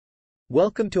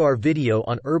Welcome to our video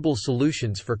on herbal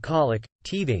solutions for colic,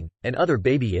 teething, and other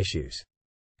baby issues.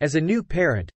 As a new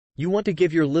parent, you want to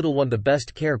give your little one the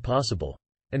best care possible,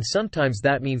 and sometimes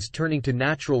that means turning to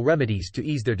natural remedies to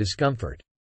ease their discomfort.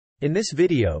 In this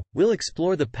video, we'll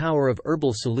explore the power of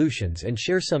herbal solutions and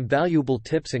share some valuable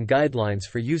tips and guidelines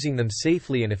for using them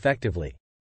safely and effectively.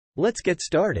 Let's get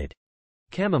started.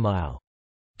 Chamomile.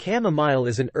 Chamomile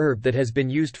is an herb that has been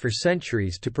used for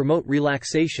centuries to promote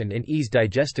relaxation and ease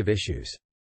digestive issues.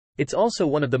 It's also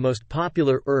one of the most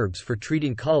popular herbs for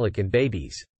treating colic in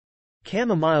babies.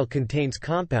 Chamomile contains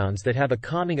compounds that have a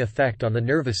calming effect on the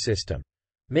nervous system,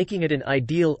 making it an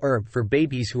ideal herb for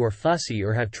babies who are fussy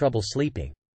or have trouble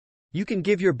sleeping. You can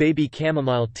give your baby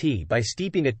chamomile tea by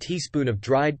steeping a teaspoon of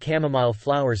dried chamomile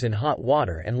flowers in hot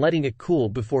water and letting it cool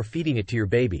before feeding it to your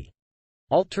baby.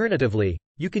 Alternatively,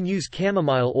 you can use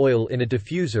chamomile oil in a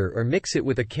diffuser or mix it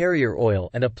with a carrier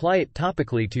oil and apply it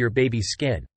topically to your baby's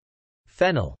skin.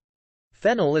 Fennel.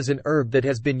 Fennel is an herb that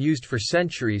has been used for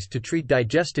centuries to treat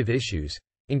digestive issues,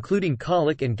 including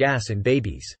colic and gas in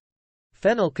babies.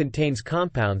 Fennel contains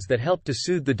compounds that help to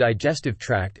soothe the digestive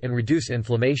tract and reduce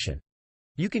inflammation.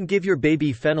 You can give your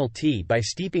baby fennel tea by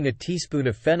steeping a teaspoon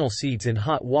of fennel seeds in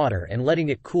hot water and letting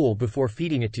it cool before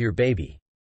feeding it to your baby.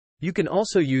 You can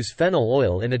also use fennel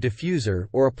oil in a diffuser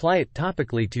or apply it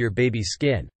topically to your baby's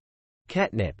skin.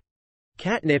 Catnip.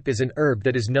 Catnip is an herb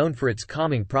that is known for its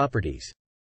calming properties.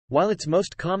 While it's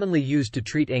most commonly used to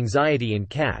treat anxiety in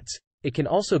cats, it can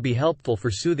also be helpful for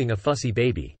soothing a fussy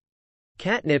baby.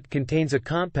 Catnip contains a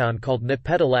compound called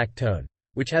nipetolactone,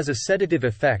 which has a sedative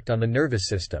effect on the nervous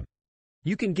system.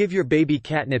 You can give your baby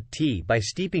catnip tea by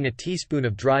steeping a teaspoon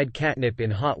of dried catnip in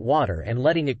hot water and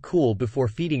letting it cool before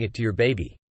feeding it to your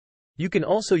baby. You can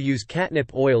also use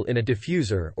catnip oil in a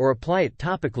diffuser or apply it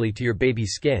topically to your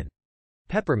baby's skin.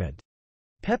 Peppermint.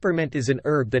 Peppermint is an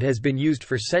herb that has been used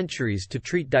for centuries to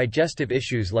treat digestive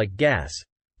issues like gas,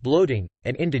 bloating,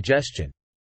 and indigestion.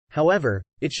 However,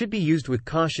 it should be used with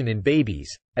caution in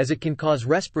babies, as it can cause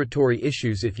respiratory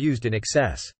issues if used in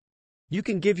excess. You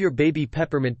can give your baby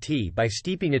peppermint tea by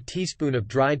steeping a teaspoon of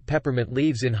dried peppermint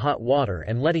leaves in hot water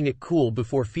and letting it cool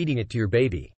before feeding it to your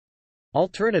baby.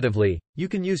 Alternatively, you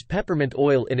can use peppermint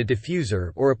oil in a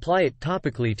diffuser or apply it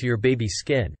topically to your baby's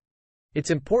skin.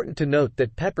 It's important to note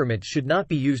that peppermint should not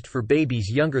be used for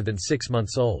babies younger than 6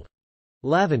 months old.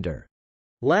 Lavender.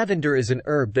 Lavender is an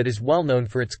herb that is well known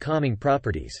for its calming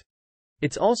properties.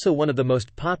 It's also one of the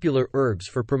most popular herbs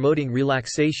for promoting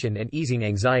relaxation and easing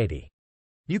anxiety.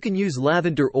 You can use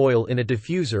lavender oil in a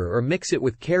diffuser or mix it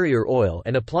with carrier oil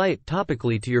and apply it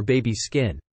topically to your baby's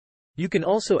skin. You can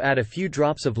also add a few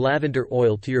drops of lavender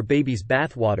oil to your baby's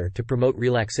bathwater to promote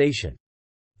relaxation.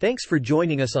 Thanks for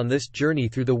joining us on this journey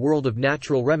through the world of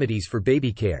natural remedies for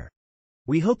baby care.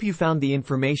 We hope you found the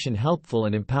information helpful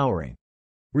and empowering.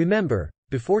 Remember,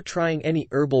 before trying any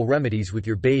herbal remedies with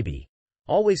your baby,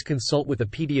 always consult with a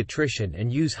pediatrician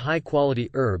and use high-quality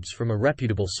herbs from a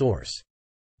reputable source.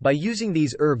 By using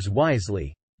these herbs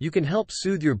wisely, you can help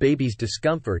soothe your baby's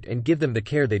discomfort and give them the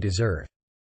care they deserve.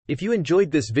 If you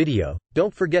enjoyed this video,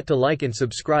 don't forget to like and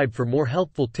subscribe for more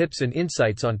helpful tips and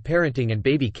insights on parenting and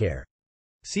baby care.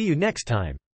 See you next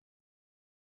time.